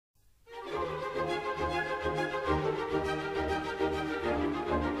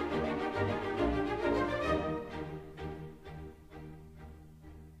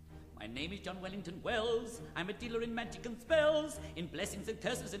John Wellington Wells. I'm a dealer in magic and spells, in blessings and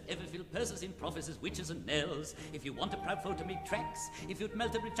curses and ever-filled purses, in prophecies, witches and knells. If you want a proud foe to make tracks, if you'd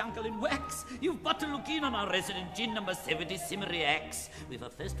melt a rich uncle in wax, you've but to look in on our resident gin number 70 Simmery Axe. We've a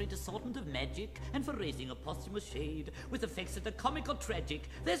first-rate assortment of magic, and for raising a posthumous shade, with effects that are comic or tragic,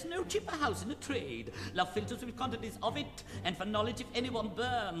 there's no cheaper house in the trade. Love filters with quantities of it, and for knowledge if anyone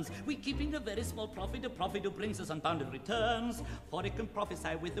burns, we keeping a very small profit, a profit who brings us unbounded returns. For it can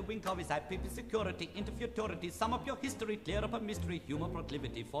prophesy with the wink of his eye, people security into futurity, sum up your history, clear up a mystery, humor,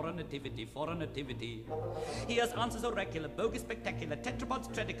 proclivity, for a nativity. He has answers oracular, bogus, spectacular,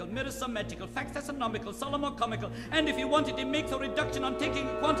 tetrapods, tradical, mirrors so magical, facts astronomical, solemn or comical, and if you want it, he makes a reduction on taking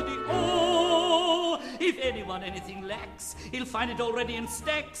a quantity. Oh, if anyone anything lacks, he'll find it already in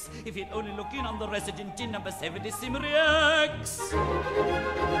stacks, if he'd only look in on the resident gin number 70 Simmery Axe.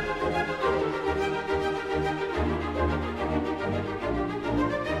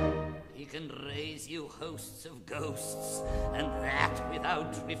 He can raise you hosts of ghosts, and that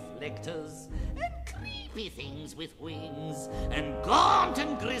without reflectors, and creepy things with wings, and gaunt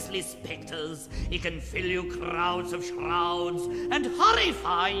and grisly spectres. He can fill you crowds of shrouds, and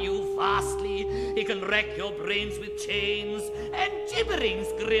horrify you vastly. He can rack your brains with chains, and gibberings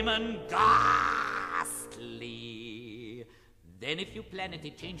grim and ghastly. Then if you planet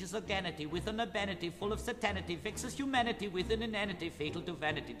it, changes organity with an urbanity full of satanity, vexes humanity with an inanity fatal to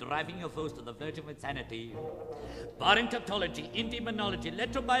vanity, driving your foes to the verge of insanity. Barring tautology, in demonology,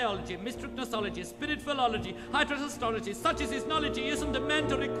 electrobiology, mystic nosology, spirit philology, hydras astrology, such is his knowledge, he isn't a man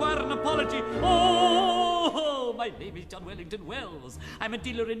to require an apology. Oh, my name is John Wellington Wells. I'm a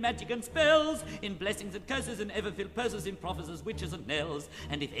dealer in magic and spells, in blessings and curses, and ever-filled purses, in prophecies, witches and knells.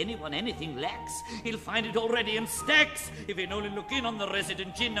 And if anyone anything lacks, he'll find it already in stacks, if he'd only look in on the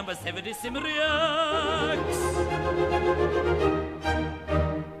resident gin number 70 Simmery Axe.